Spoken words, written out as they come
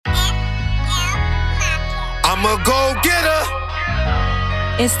I'm a go-getter.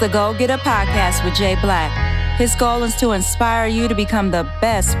 It's the Go Getter Podcast with Jay Black. His goal is to inspire you to become the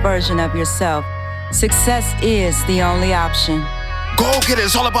best version of yourself. Success is the only option. Go-getter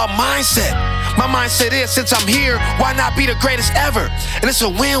is all about mindset. My mindset is, since I'm here, why not be the greatest ever? And it's a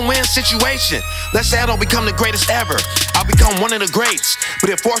win-win situation. Let's say I don't become the greatest ever. I'll become one of the greats. But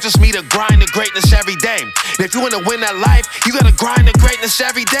it forces me to grind the greatness every day. And if you want to win that life, you got to grind the greatness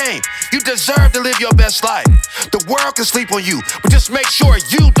every day. You deserve to live your best life. The world can sleep on you, but just make sure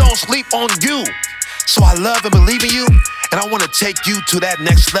you don't sleep on you. So I love and believe in you, and I want to take you to that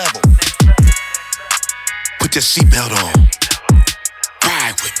next level. Put your seatbelt on.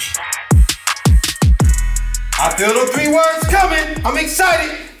 Ride with me. I feel those 3 words coming. I'm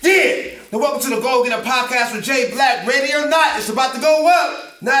excited. Yeah. Now welcome to the Go Getter Podcast with Jay Black. Ready or not, it's about to go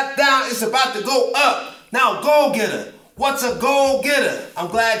up. Not down, it's about to go up. Now, Go Getter. What's a Go Getter? I'm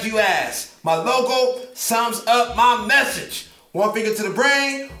glad you asked. My logo sums up my message. 1 finger to the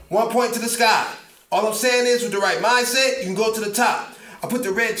brain, 1 point to the sky. All I'm saying is, with the right mindset, you can go to the top. I put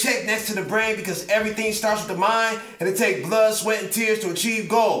the red check next to the brain because everything starts with the mind, and it takes blood, sweat, and tears to achieve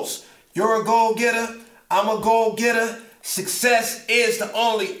goals. You're a goal getter. I'm a goal getter. Success is the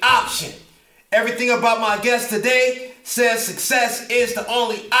only option. Everything about my guest today says success is the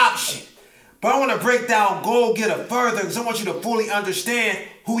only option. But I want to break down goal getter further because I want you to fully understand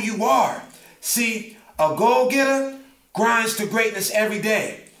who you are. See, a goal getter grinds to greatness every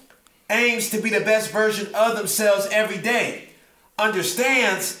day, aims to be the best version of themselves every day,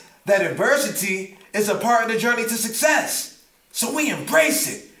 understands that adversity is a part of the journey to success. So we embrace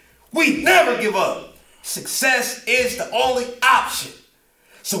it. We never give up. Success is the only option.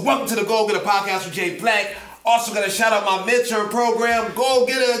 So welcome to the Go Getter Podcast with Jay Black. Also got to shout out my mentor program, Go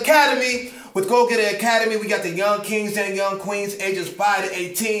Getter Academy. With Go Getter Academy, we got the young kings and young queens ages 5 to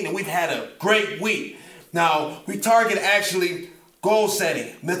 18, and we've had a great week. Now, we target actually goal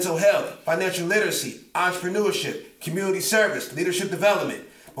setting, mental health, financial literacy, entrepreneurship, community service, leadership development.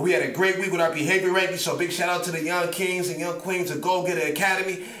 But we had a great week with our behavior ranking, so big shout out to the young kings and young queens of Go Getter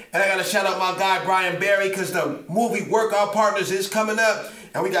Academy. And I got to shout out my guy, Brian Barry, because the movie Workout Partners is coming up.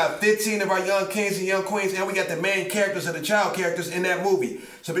 And we got 15 of our young kings and young queens, and we got the main characters and the child characters in that movie.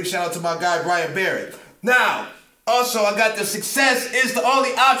 So big shout out to my guy, Brian Barry. Now, also, I got the Success is the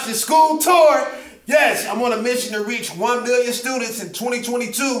Only Option school tour. Yes, I'm on a mission to reach 1 million students in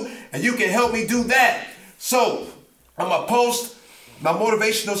 2022, and you can help me do that. So, I'm going to post my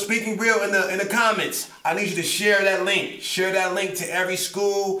motivational speaking reel in the comments. I need you to share that link. Share that link to every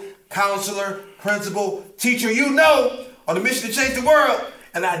school, counselor, principal, teacher you know on the mission to change the world.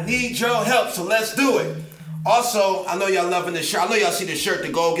 And I need your help, so let's do it. Also, I know y'all loving this shirt. I know y'all see this shirt, the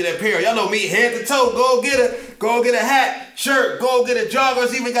Go Getter apparel. Y'all know me, head to toe, Go Getter hat, shirt, Go Getter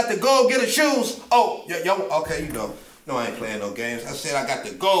joggers, even got the Go Getter shoes. Oh, yo, okay, you know. No, I ain't playing no games. I said I got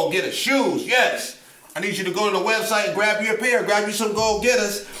the Go Getter shoes, yes. I need you to go to the website and grab your pair, grab you some Go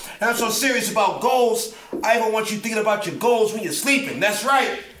Getters. And I'm so serious about goals, I even want you thinking about your goals when you're sleeping. That's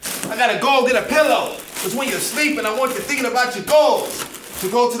right. I got a Go Getter pillow. Because when you're sleeping, I want you thinking about your goals. So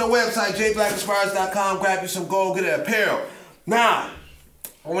go to the website, jblackinspires.com, grab you some Go Getter apparel. Now,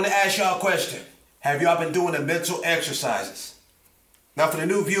 I want to ask y'all a question. Have y'all been doing the mental exercises? Now, for the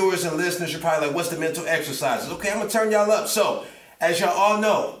new viewers and listeners, you're probably like, what's the mental exercises? Okay, I'm going to turn y'all up. So, as y'all all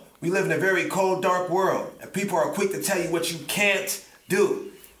know, we live in a very cold, dark world, and people are quick to tell you what you can't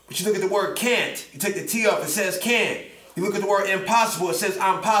do. But you look at the word can't, you take the T off, it says can. You look at the word impossible, it says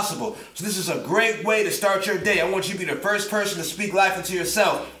I'm possible. So this is a great way to start your day. I want you to be the first person to speak life into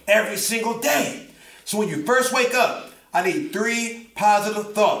yourself every single day. So when you first wake up, I need 3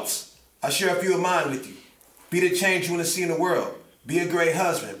 positive thoughts. I'll share a few of mine with you. Be the change you want to see in the world. Be a great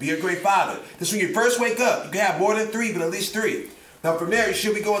husband. Be a great father. This is when you first wake up. You can have more than 3, but at least 3. Now from there, you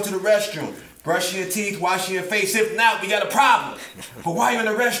should be going to the restroom, brushing your teeth, washing your face. If not, we got a problem. But while you're in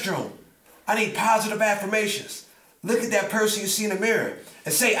the restroom, I need positive affirmations. Look at that person you see in the mirror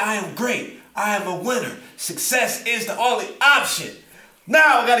and say, I am great. I am a winner. Success is the only option.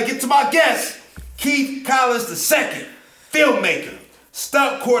 Now I got to get to my guest, Keith Collins II, filmmaker,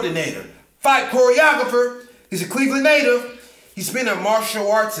 stunt coordinator, fight choreographer. He's a Cleveland native. He's been in martial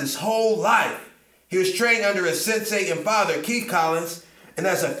arts his whole life. He was trained under his sensei and father, Keith Collins, and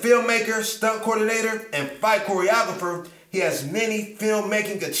as a filmmaker, stunt coordinator, and fight choreographer, he has many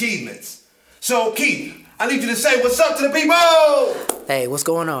filmmaking achievements. So, Keith, I need you to say what's up to the people! Hey, what's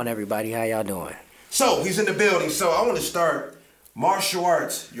going on, everybody? How y'all doing? So, he's in the building. So, I want to start martial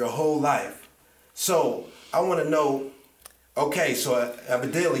arts your whole life. So, I want to know, okay, so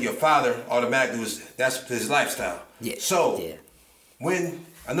evidently your father automatically that's his lifestyle. Yeah. So, yeah. when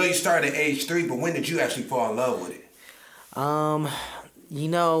I know you started at age 3, but when did you actually fall in love with it? You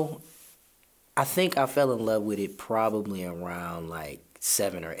know, I think I fell in love with it probably around like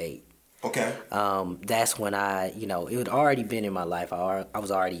 7 or 8. Okay. That's when it had already been in my life. I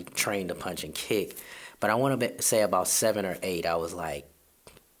was already trained to punch and kick. But I want to say about 7 or 8, I was like,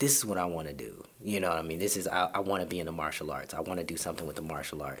 this is what I want to do. You know what I mean? I want to be in the martial arts. I want to do something with the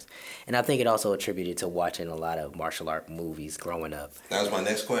martial arts. And I think it also attributed to watching a lot of martial art movies growing up. That was my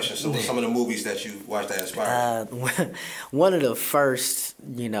next question. So what some of the movies that you watched that inspired? One of the first,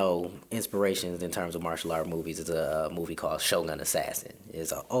 inspirations in terms of martial art movies is a movie called Shogun Assassin.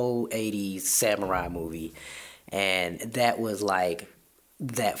 It's an old 80s samurai movie. And that was like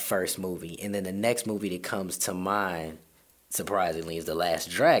that first movie. And then the next movie that comes to mind, surprisingly, is The Last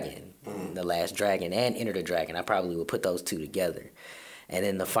Dragon. Mm-hmm. The Last Dragon and Enter the Dragon. I probably would put those two together. And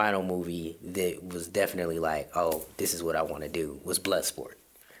then the final movie that was definitely like, oh, this is what I want to do, was Bloodsport.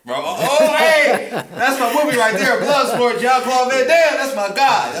 Bro, hey, that's my movie right there, Bloodsport. Jean-Claude Van Damme, that's my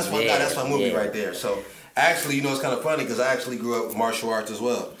guy. That's my guy. That's my movie right there. So actually, it's kind of funny because I actually grew up with martial arts as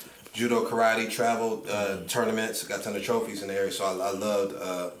well. Judo, karate, traveled, tournaments, got a ton of trophies in the area. So I loved,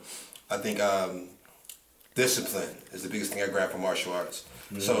 discipline is the biggest thing I grabbed from martial arts.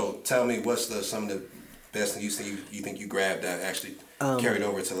 Mm-hmm. So tell me, what's some of the best thing you think you grabbed that actually carried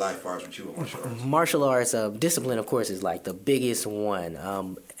over to life as far as with you with martial arts? Martial arts, discipline, of course, is like the biggest one.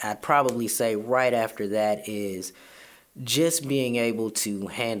 I'd probably say right after that is just being able to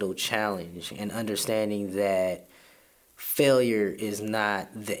handle challenge and understanding that failure is not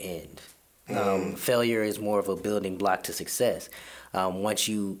the end. Failure is more of a building block to success. Once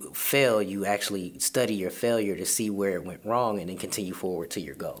you fail, you actually study your failure to see where it went wrong and then continue forward to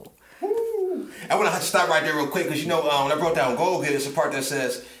your goal. Woo. I want to stop right there real quick because, when I wrote down Goal Getter, it's a part that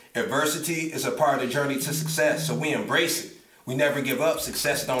says adversity is a part of the journey to success. So we embrace it. We never give up.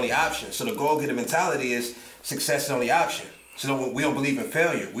 Success is the only option. So the Goal Getter mentality is success is the only option. So we don't believe in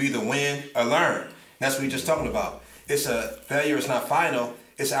failure. We either win or learn. That's what we're just talking about. Failure is not final.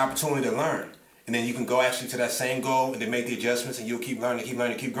 It's an opportunity to learn. And then you can go actually to that same goal and then make the adjustments and you'll keep learning,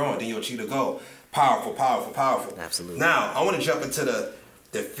 keep growing. Then you'll achieve the goal. Powerful, powerful, powerful. Absolutely. Now, I want to jump into the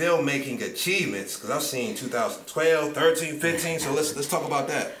filmmaking achievements because I've seen 2012, 13, 15. So let's talk about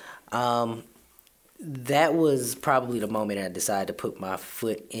that. That was probably the moment I decided to put my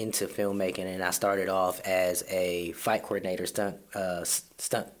foot into filmmaking, and I started off as a fight coordinator, stunt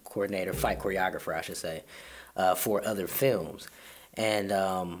coordinator, fight choreographer, I should say, for other films. And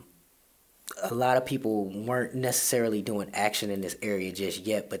a lot of people weren't necessarily doing action in this area just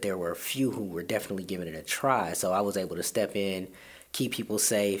yet, but there were a few who were definitely giving it a try. So I was able to step in, keep people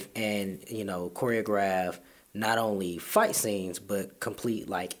safe, and choreograph not only fight scenes but complete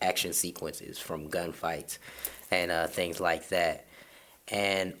like action sequences from gunfights and things like that.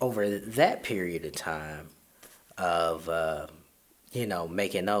 And over that period of time of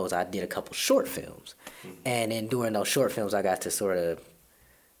making those, I did a couple short films. And in doing those short films, I got to sort of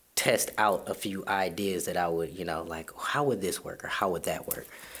test out a few ideas that I would, like, how would this work or how would that work?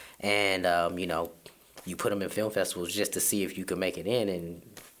 And, you put them in film festivals just to see if you could make it in. And,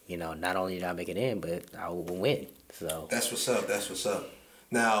 not only did I make it in, but I would win. So that's what's up. That's what's up.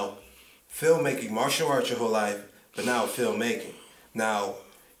 Now, filmmaking, martial arts your whole life, but now filmmaking. Now,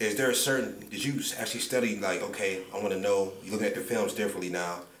 did you actually study, like, okay, I want to know, you're looking at the films differently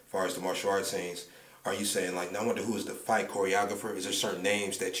now as far as the martial arts scenes. Are you saying, like, now I wonder who is the fight choreographer? Is there certain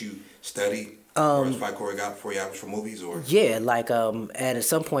names that you study as fight choreographers for movies? Or yeah, like at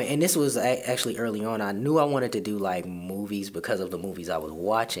some point, and this was actually early on, I knew I wanted to do, like, movies because of the movies I was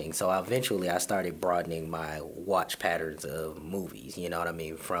watching. So eventually I started broadening my watch patterns of movies, you know what I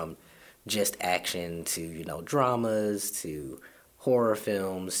mean? From just action to, dramas to horror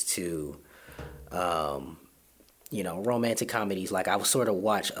films to romantic comedies. Like, I would sort of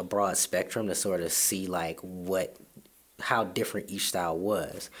watch a broad spectrum to sort of see like how different each style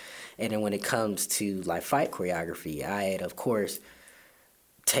was. And then when it comes to like fight choreography, I had of course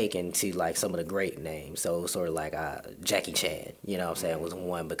taken to like some of the great names. So it was sort of like Jackie Chan, was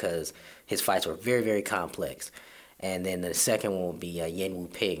one because his fights were very, very complex. And then the second one would be Yuen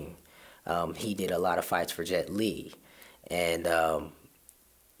Woo-ping. He did a lot of fights for Jet Li. And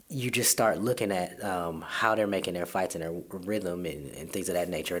you just start looking at how they're making their fights and their rhythm and things of that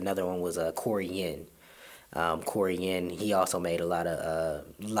nature. Another one was Corey Yin. Corey Yin, he also made a lot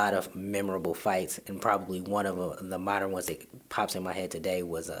of memorable fights, and probably one of the modern ones that pops in my head today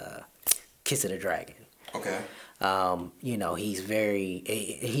was Kiss of the Dragon. Okay.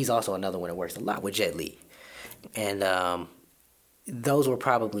 He's also another one that works a lot with Jet Li. And those were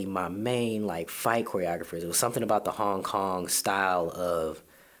probably my main like fight choreographers. It was something about the Hong Kong style of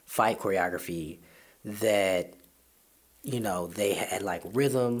fight choreography that, they had like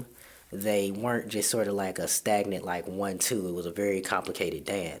rhythm. They weren't just sort of like a stagnant like 1-2. It was a very complicated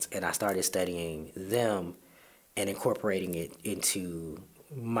dance, and I started studying them and incorporating it into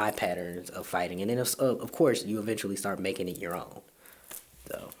my patterns of fighting. And then of course you eventually start making it your own.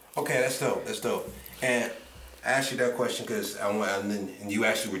 So okay, that's dope. And I asked you that question because and you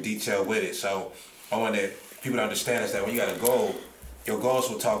actually were detailed with it. So I wanted people to understand is that when you got a goal, your goals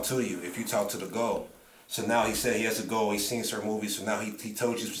will talk to you if you talk to the goal. So now he said he has a goal, he's seen certain movies, so now he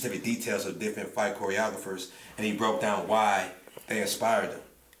told you specific details of different fight choreographers, and he broke down why they inspired him.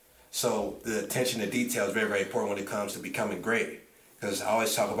 So the attention to detail is very, very important when it comes to becoming great. Because I always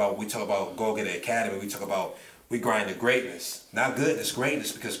we talk about Go Get It Academy, we grind to greatness. Not goodness,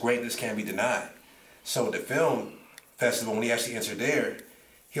 greatness, because greatness can't be denied. So the film festival, when he actually entered there,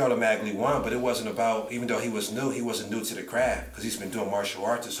 he automatically won, but it wasn't about, even though he wasn't new to the craft, because he's been doing martial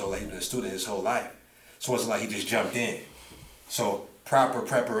arts his whole life, he's been a student his whole life. So it wasn't like he just jumped in. So proper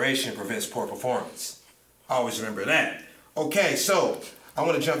preparation prevents poor performance. I always remember that. Okay, so I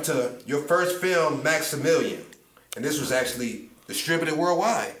want to jump to your first film, Maximilian. And this was actually distributed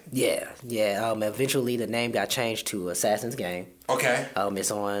worldwide. Yeah. Eventually the name got changed to Assassin's Game. Okay.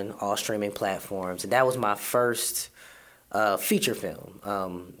 It's on all streaming platforms. And that was my first feature film.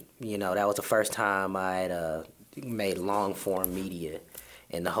 That was the first time I had made long form media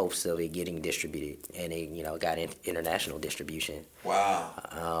in the hopes of it getting distributed, and it got international distribution.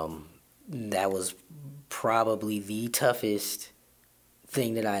 Wow. That was probably the toughest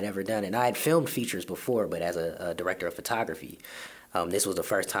thing that I'd ever done, and I had filmed features before, but as a director of photography, this was the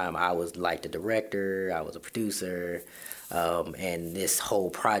first time I was like the director, I was a producer, and this whole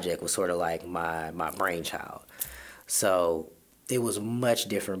project was sort of like my brainchild. So it was a much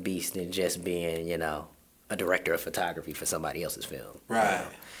different beast than just being, a director of photography for somebody else's film. Right.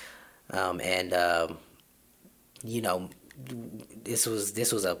 This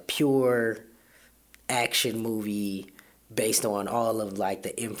was a pure action movie based on all of like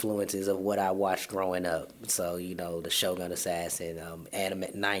the influences of what I watched growing up. So, the Shogun Assassin, anime,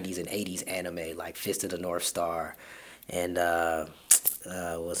 90s and 80s anime like Fist of the North Star, and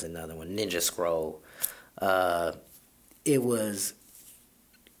what's another one? Ninja Scroll. It was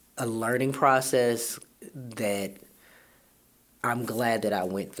a learning process that I'm glad that I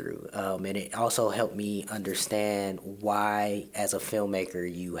went through. And it also helped me understand why, as a filmmaker,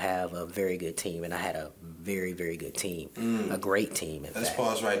 you have a very good team. And I had a very, very good team, a great team, in fact. Let's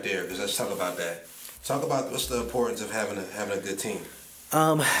pause right there, because let's talk about that. Talk about what's the importance of having a good team.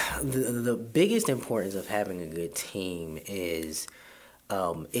 The biggest importance of having a good team is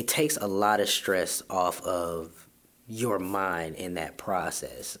it takes a lot of stress off of your mind in that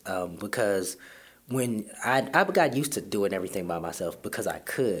process, because when I got used to doing everything by myself because I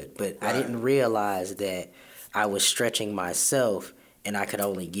could, but right. I didn't realize that I was stretching myself and I could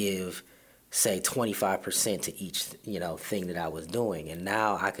only give, say, 25% to each, thing that I was doing. And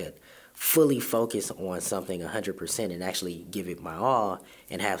now I could fully focus on something 100% and actually give it my all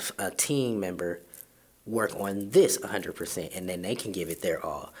and have a team member work on this 100%, and then they can give it their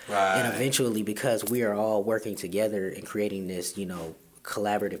all. Right. And eventually, because we are all working together and creating this,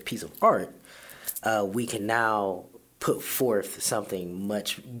 collaborative piece of art, we can now put forth something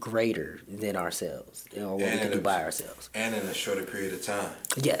much greater than ourselves, what we can do by ourselves. And in a shorter period of time.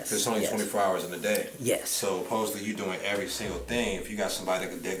 Yes. There's only 24 hours in a day. Yes. So opposed to you doing every single thing, if you got somebody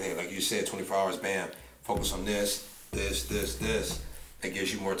that can dedicate, like you said, 24 hours, bam, focus on this, that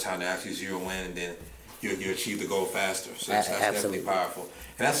gives you more time to actually zero in, and then you achieve the goal faster. So that's definitely powerful.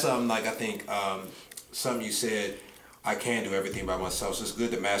 And that's something like, I think, something you said, I can't do everything by myself, so it's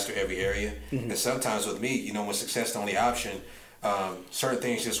good to master every area. Mm-hmm. And sometimes with me, when success is the only option, certain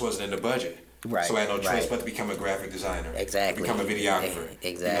things just wasn't in the budget. Right. So I had no choice but to become a graphic designer. Exactly. Become a videographer.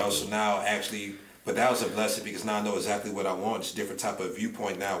 Exactly. So now but that was a blessing because now I know exactly what I want. It's a different type of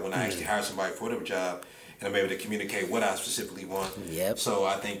viewpoint now when I actually hire somebody for the job and I'm able to communicate what I specifically want. Yep. So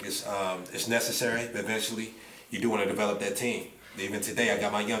I think it's necessary, but eventually you do want to develop that team. Even today, I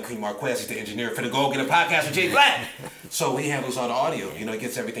got my young King Marquez, he's the engineer for the Go Get a Podcast with Jay Black. So he handles all the audio. He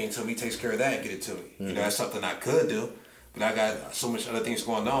gets everything to me, takes care of that, and get it to me. Mm-hmm. That's something I could do, but I got so much other things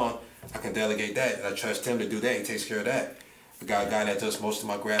going on, I can delegate that. And I trust him to do that. He takes care of that. I got a guy that does most of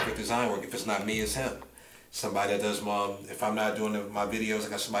my graphic design work. If it's not me, it's him. Somebody that does if I'm not doing my videos, I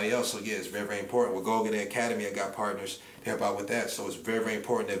got somebody else. So yeah, it's very, very important. With Go Get It Academy, I got partners to help out with that. So it's very, very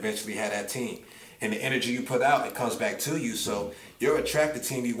important to eventually have that team. And the energy you put out, it comes back to you. So you'll attract the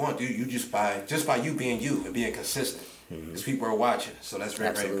team you want. You just by you being you and being consistent, because people are watching. So that's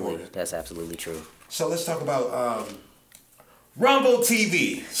very, very important. That's absolutely true. So let's talk about Rumble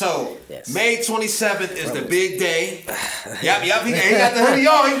TV. So Yes. May 27th is the big day. Yep. He got the hoodie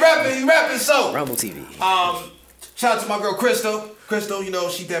on. He rapping. So Rumble TV. shout out to my girl Crystal. Crystal, you know,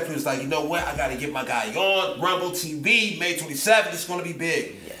 she definitely was like, you know what? I got to get my guy on Rumble TV. May 27th. It's going to be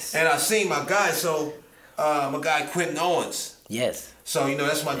big. Yes. And I seen my guy. So my guy Quentin Owens. Yes. So you know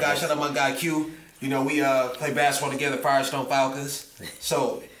that's my guy. Shout out my guy Q. You know we play basketball together, Firestone Falcons.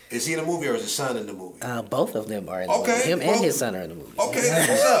 So. Is he in the movie or is his son in the movie? Both of them are in the movie. Him and his son are in the movie. Okay, that's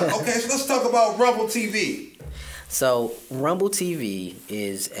what's up. Okay, so let's talk about Rumble TV. So Rumble TV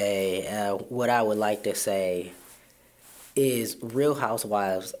is what I would like to say is Real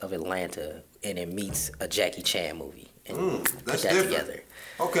Housewives of Atlanta, and it meets a Jackie Chan movie. And That's put that different. together.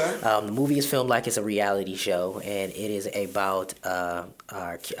 Okay. The movie is filmed like it's a reality show, and it is about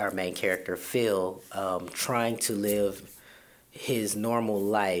our main character Phil trying to live his normal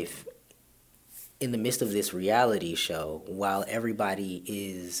life in the midst of this reality show while everybody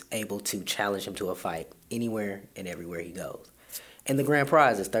is able to challenge him to a fight anywhere and everywhere he goes. And the grand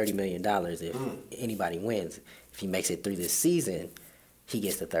prize is $30 million if anybody wins. If he makes it through this season, he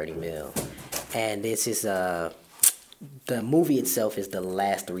gets the $30 million. And this is the movie itself is the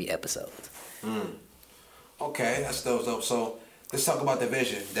last 3 episodes. Okay, that's dope. So let's talk about the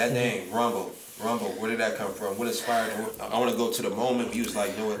vision. That name, Rumble. Where did that come from? What inspired? I want to go to the moment you was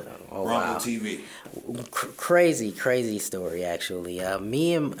like, you know what? Rumble TV. Crazy story actually.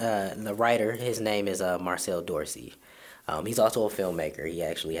 Me and the writer, his name is Marcel Dorsey. He's also a filmmaker. He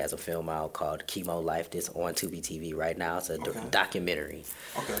actually has a film out called Chemo Life that's on Tubi TV right now. It's a documentary.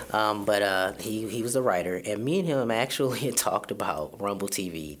 Okay. But he was the writer, and me and him actually had talked about Rumble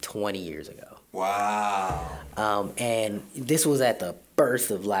TV 20 years ago. Wow. And this was at the birth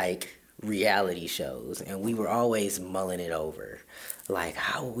of like reality shows, and we were always mulling it over, like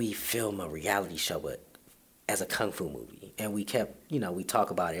how would we film a reality show but as a kung fu movie? And we kept, we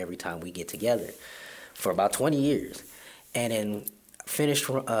talk about it every time we get together for about 20 years, and then finished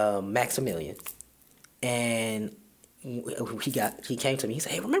Maximilian, and he came to me. He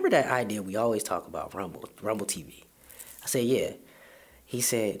said, "Hey, remember that idea we always talk about, Rumble TV?" I said, "Yeah." He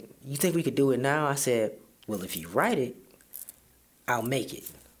said, "You think we could do it now?" I said, "Well, if you write it, I'll make it."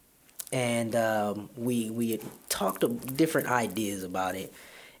 And we had talked of different ideas about it,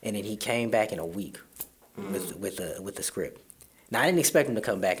 and then he came back in a week with the script. Now I didn't expect him to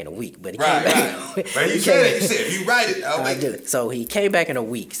come back in a week, but he came back. But you said if you write it, I'll make it. So he came back in a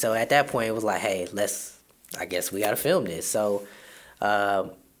week. So at that point, it was like, hey, I guess we got to film this. So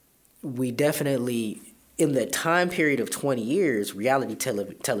we definitely, in the time period of 20 years, reality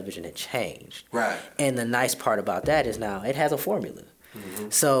television had changed. Right. And the nice part about that is now it has a formula.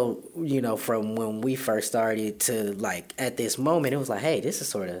 So, from when we first started to like at this moment, it was like, hey, this is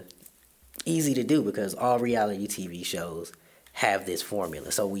sort of easy to do because all reality TV shows have this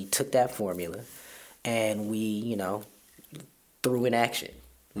formula. So we took that formula and we, threw in action,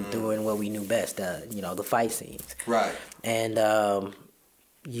 threw in what we knew best, the fight scenes. Right. And,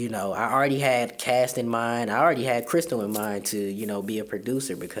 I already had cast in mind. I already had Crystal in mind to, be a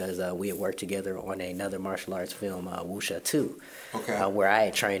producer because we had worked together on another martial arts film, Wuxia 2, where I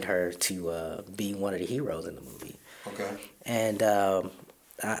had trained her to be one of the heroes in the movie. Okay. And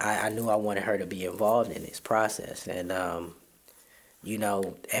I knew I wanted her to be involved in this process. And,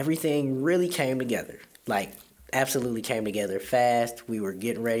 everything really came together. Like, absolutely came together fast. We were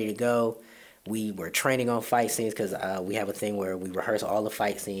getting ready to go. We were training on fight scenes because we have a thing where we rehearse all the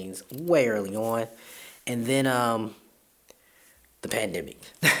fight scenes way early on. And then the pandemic.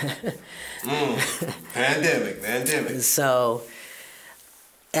 Pandemic. So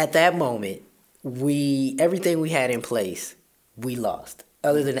at that moment, everything we had in place, we lost.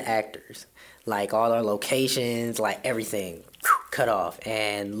 Other than the actors. Like all our locations, like everything cut off.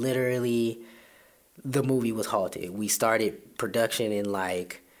 And literally the movie was halted. We started production in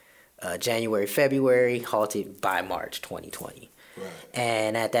like January, February, halted by March 2020. Right.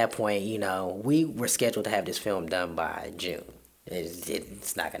 And at that point, we were scheduled to have this film done by June.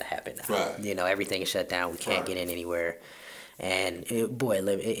 It's not going to happen now. Right. Everything is shut down. We can't get in anywhere. And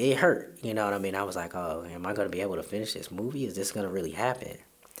it hurt. You know what I mean? I was like, oh, am I going to be able to finish this movie? Is this going to really happen?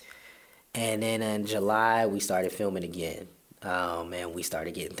 And then in July, we started filming again. And we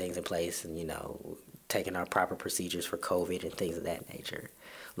started getting things in place and, taking our proper procedures for COVID and things of that nature.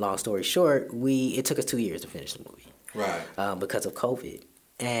 Long story short, it took us 2 years to finish the movie. Right. Because of COVID.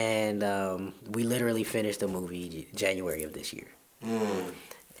 And we literally finished the movie January of this year.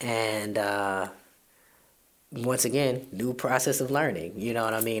 And once again, new process of learning. You know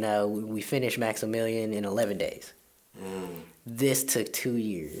what I mean? We finished Maximilian in 11 days. This took 2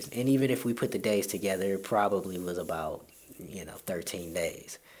 years. And even if we put the days together, it probably was about 13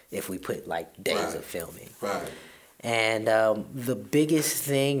 days if we put like days of filming. Right. And the biggest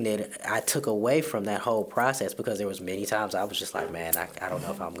thing that I took away from that whole process, because there was many times I was just like, man, I don't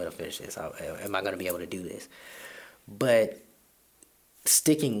know if I'm going to finish this. Am I going to be able to do this? But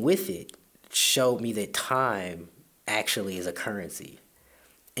sticking with it showed me that time actually is a currency.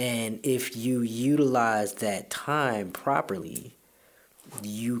 And if you utilize that time properly,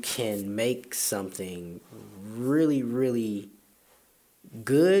 you can make something really, really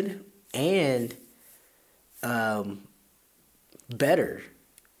good and better,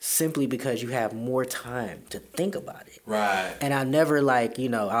 simply because you have more time to think about it. Right. And I never I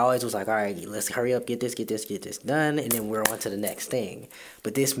always was like, all right, let's hurry up, get this done, and then we're on to the next thing.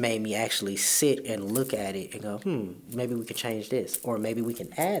 But this made me actually sit and look at it and go, maybe we could change this, or maybe we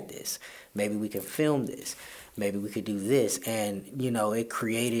can add this, maybe we can film this, maybe we could do this. And, it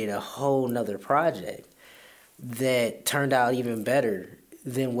created a whole nother project that turned out even better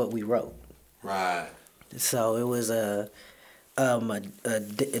than what we wrote. Right. So it was a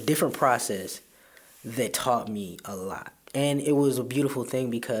different process that taught me a lot. And it was a beautiful thing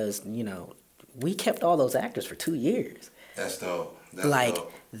because, we kept all those actors for 2 years. That's dope.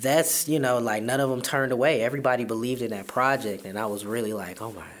 That's, none of them turned away. Everybody believed in that project. And I was really like,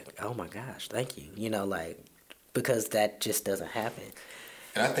 oh my gosh, thank you. Because that just doesn't happen.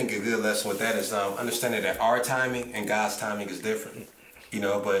 And I think a good lesson with that is understanding that our timing and God's timing is different.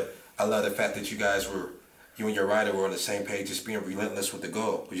 But I love the fact that you and your writer were on the same page, just being relentless with the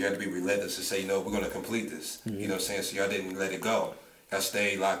goal. Because you had to be relentless to say, we're going to complete this. Mm-hmm. You know what I'm saying? So y'all didn't let it go. Y'all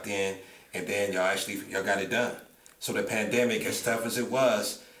stayed locked in, and then y'all got it done. So the pandemic, as tough as it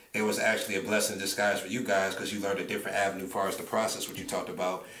was actually a blessing in disguise for you guys, because you learned a different avenue as far as the process, what you talked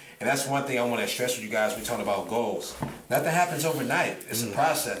about. And that's one thing I want to stress with you guys when we talking about goals. Nothing happens overnight. It's a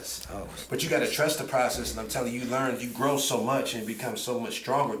process. Oh. But you got to trust the process. And I'm telling you, you grow so much and become so much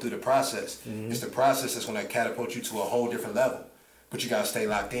stronger through the process. Mm-hmm. It's the process that's going to catapult you to a whole different level. But you got to stay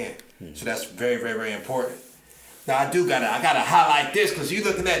locked in. Mm-hmm. So that's very, very, very important. Now, I gotta highlight this, because you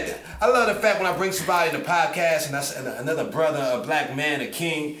looking at that. I love the fact when I bring somebody in the podcast, and that's another brother, a black man, a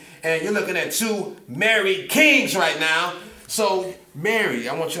king, and you're looking at two married kings right now. So, Mary,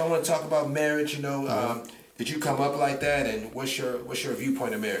 I want to talk about marriage. Did you come up like that, and what's your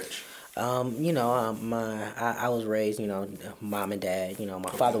viewpoint of marriage? I was raised, mom and dad. My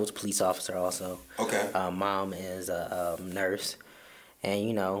father was a police officer also. Okay. Mom is a nurse,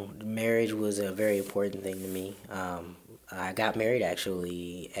 and marriage was a very important thing to me. I got married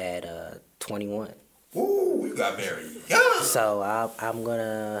actually at 21. Ooh, you got married young. So I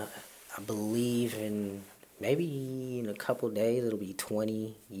believe in. Maybe in a couple of days, it'll be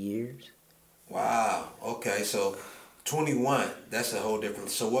 20 years. Wow. Okay, so 21, that's a whole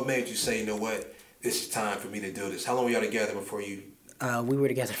different... So what made you say, you know what, this is time for me to do this? How long were y'all together before you... We were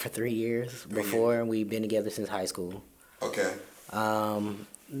together for 3 years before, and we've been together since high school. Okay. I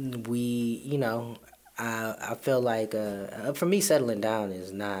feel like, for me, settling down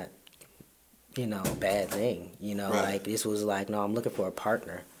is not, a bad thing. Right. This was like, no, I'm looking for a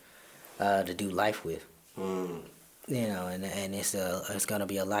partner to do life with. And it's gonna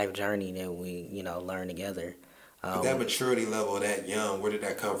be a life journey that we learn together. But that maturity level that young, where did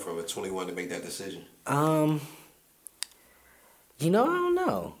that come from at 21 to make that decision? I don't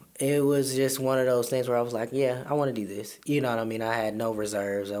know. It was just one of those things where I was like, yeah, I want to do this. You know what I mean? I had no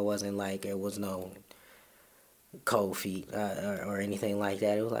reserves. I wasn't like, it was no cold feet or anything like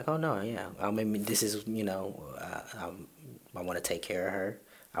that. It was like, oh no, yeah. I mean, this is, I want to take care of her.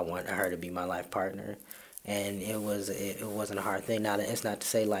 I want her to be my life partner. And it wasn't a hard thing. Now, it's not to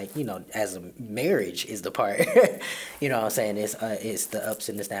say as a marriage is the part. You know what I'm saying? It's the ups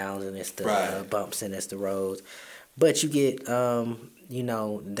and the downs, and it's the bumps and it's the roads. But you get,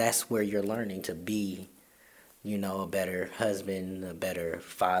 that's where you're learning to be, a better husband, a better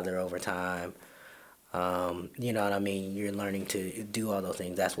father over time. You know what I mean? You're learning to do all those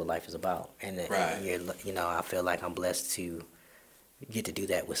things. That's what life is about. And I feel like I'm blessed to get to do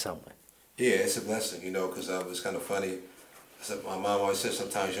that with someone. Yeah, it's a blessing, because it's kind of funny. My mom always said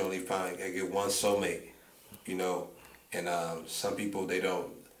sometimes you only get one soulmate, and some people, they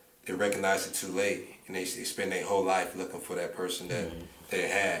recognize it too late, and they spend their whole life looking for that person that they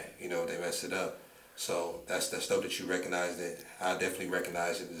had, they messed it up. So that's dope that you recognized it. I definitely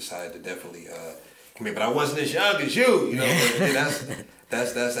recognized it and decided to definitely come here. But I wasn't as young as you,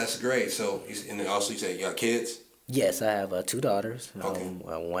 that's great. So, and also you said you got kids? Yes, I have 2 daughters, okay.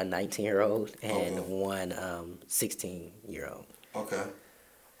 One 19-year-old and one 16-year-old.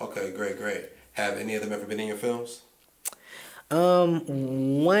 Okay, great. Have any of them ever been in your films?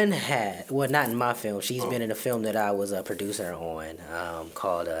 One had, well, not in my film. She's been in a film that I was a producer on,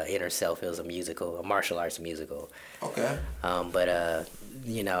 called Inner Self. It was a musical, a martial arts musical. Okay. But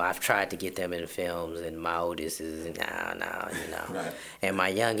you know, I've tried to get them in films, and my oldest is no, you know, Right. and my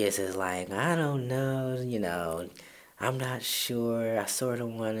youngest is like, I don't know, you know, I'm not sure. I sort of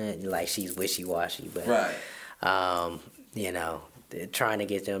want to, like, she's wishy-washy, but Right. you know, trying to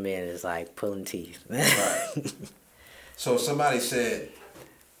get them in is like pulling teeth. Right. So if somebody said,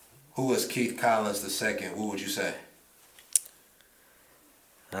 who was Keith Collins II, what would you say?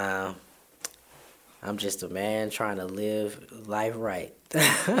 I'm just a man trying to live life right.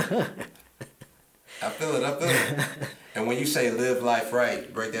 I feel it. And when you say live life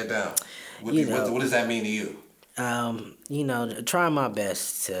right, break that down. What does that mean to you? You know, trying my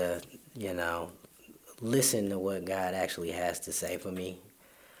best to, you know, listen to what God actually has to say for me,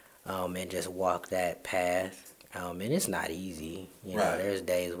 and just walk that path. And it's not easy. You know, Right. There's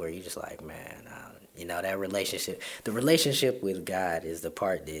days where you're just like, man, you know, the relationship with God is the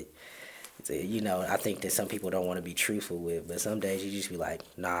part that, you know, I think that some people don't want to be truthful with, but some days you just be like,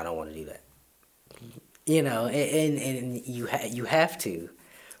 nah, I don't want to do that. You know, and you have to,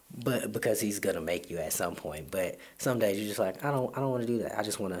 but because he's gonna make you at some point. But some days you're just like, I don't want to do that.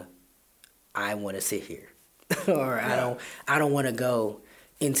 I want to sit here, or Yeah. I don't want to go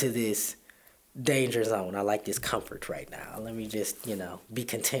into this danger zone. I like this comfort right now. Let me just, you know, be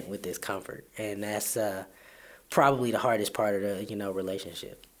content with this comfort, and that's probably the hardest part of the, you know,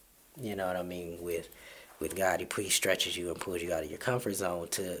 relationship. You know what I mean? With God, he stretches you and pulls you out of your comfort zone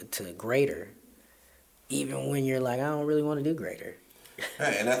to greater, even when you're like, I don't really want to do greater.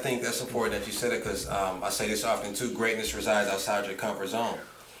 Right, and I think that's important that you said it because I say this often too, greatness resides outside your comfort zone.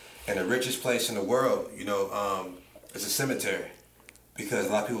 And the richest place in the world, you know, is a cemetery. Because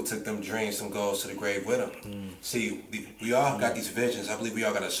a lot of people took them dreams, them goals to the grave with them. See, we all got these visions. I believe we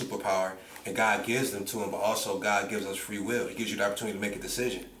all got a superpower, and God gives them to them, but also God gives us free will. He gives you the opportunity to make a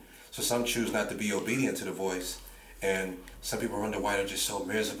decision. So some choose not to be obedient to the voice, and some people wonder why they're just so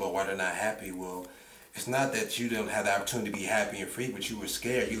miserable, why they're not happy. Well, it's not that you didn't have the opportunity to be happy and free, but you were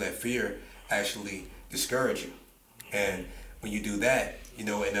scared. You let fear actually discourage you. And when you do that, you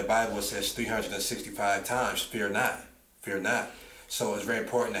know, in the Bible it says 365 times, fear not, fear not. So it's very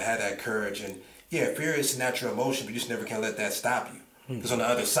important to have that courage. And yeah, fear is a natural emotion, but you just never can let that stop you. Because on the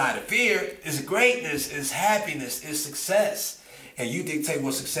other side of fear is greatness, is happiness, is success. And you dictate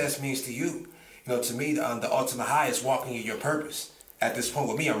what success means to you. You know, to me, the ultimate high is walking in your purpose. At this point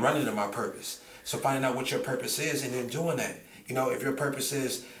with me, I'm running to my purpose. So finding out what your purpose is and then doing that. You know, if your purpose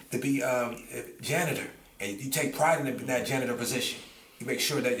is to be a janitor, and you take pride in that janitor position, you make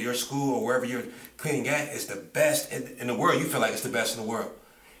sure that your school or wherever you're cleaning at is the best in the world. You feel like it's the best in the world.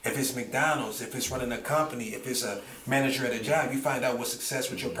 If it's McDonald's, if it's running a company, if it's a manager at a job, you find out what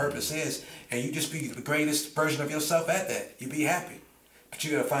success, what your purpose is, and you just be the greatest version of yourself at that. You be happy. But you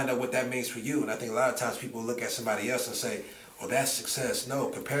got to find out what that means for you. And I think a lot of times people look at somebody else and say, well, that's success. No,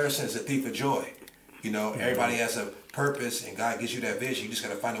 comparison is a thief of joy. You know, everybody has a purpose, and God gives you that vision. You just got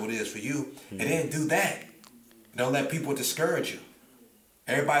to find out what it is for you, and then do that. Don't let people discourage you.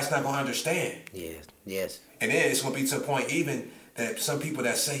 Everybody's not going to understand. Yes. And then it's going to be to a point even that some people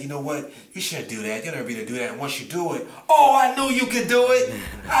that say, you know what, you shouldn't do that. You'll never be able to do that. And once you do it, oh, I knew you could do it.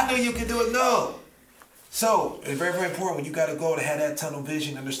 I knew you could do it. No. So it's very, very important when you got to go to have that tunnel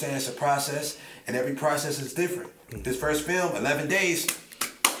vision, understand it's a process, and every process is different. This first film, 11 days,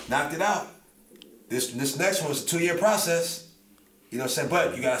 knocked it out. This next one was a 2-year process. You know what I'm saying?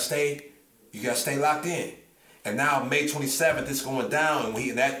 But you gotta stay locked in. And now May 27th, it's going down, and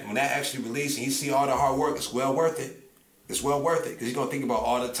when that actually released, and you see all the hard work, it's well worth it. It's well worth it because you're gonna think about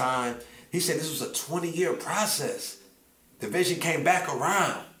all the time. He said this was a 20-year process. The vision came back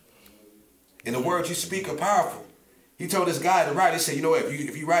around. And the words you speak are powerful. He told this guy to write. He said, you know what?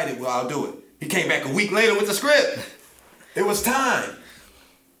 If you write it, well, I'll do it. He came back a week later with the script. It was time.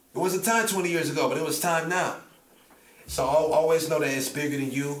 It wasn't time 20 years ago, but it was time now. So always know that it's bigger than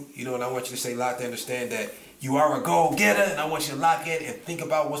you. You know, and I want you to stay locked to understand that you are a goal-getter, and I want you to lock in and think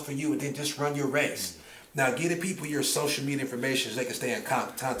about what's for you, and then just run your race. Now, give the people your social media information so they can stay in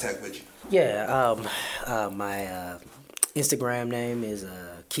contact with you. Yeah, my Instagram name is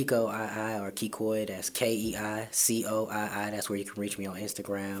KeiKoi or Keikoi. That's KeiCoii. That's where you can reach me on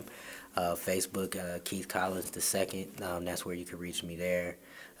Instagram. Facebook, Keith Collins II. That's where you can reach me there.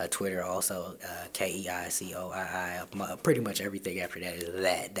 Twitter also, KeiCoii. Pretty much everything after that is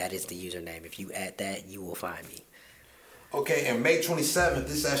that. That is the username. If you add that, you will find me. Okay, and May 27th,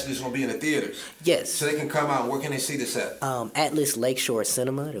 this actually is going to be in the theaters. Yes. So they can come out. Where can they see this at? Atlas Lakeshore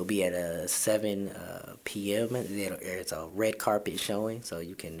Cinema. It'll be at 7 p.m. It's a red carpet showing, so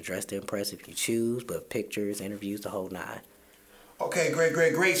you can dress to impress if you choose, but pictures, interviews, the whole nine. Okay,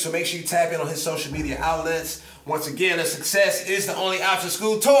 great. So make sure you tap in on his social media outlets. Once again, a success is the only option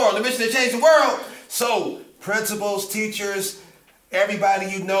school tour on the mission to change the world. So principals, teachers,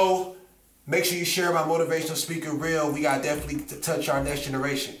 everybody you know, make sure you share my motivational speaker reel. We got definitely to touch our next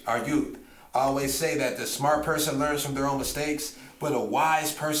generation, our youth. I always say that the smart person learns from their own mistakes, but a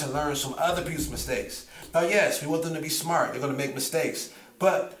wise person learns from other people's mistakes. Now, yes, we want them to be smart. They're going to make mistakes.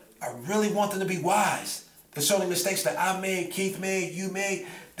 But I really want them to be wise. There's so many mistakes that I made, Keith made, you made.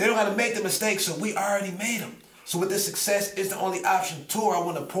 They don't got to make the mistakes, so we already made them. So with this success is the only option tour, I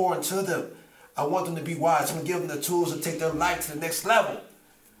want to pour into them. I want them to be wise. I'm going to give them the tools to take their life to the next level.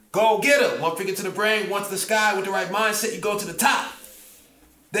 Go get them. One finger to the brain, one to the sky. With the right mindset, you go to the top.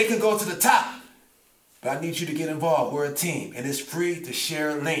 They can go to the top. But I need you to get involved. We're a team, and it's free to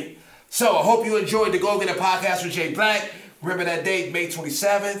share a link. So I hope you enjoyed the Go Get It podcast with Jay Black. Remember that date, May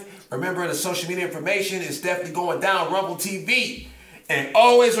 27th. Remember the social media information is definitely going down, Rumble TV. And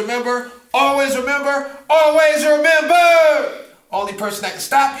always remember, only person that can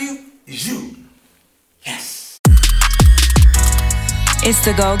stop you is you. Yes. It's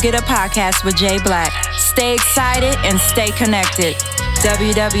the Go Get It podcast with Jay Black. Stay excited and stay connected.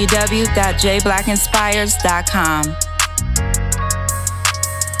 www.jblackinspires.com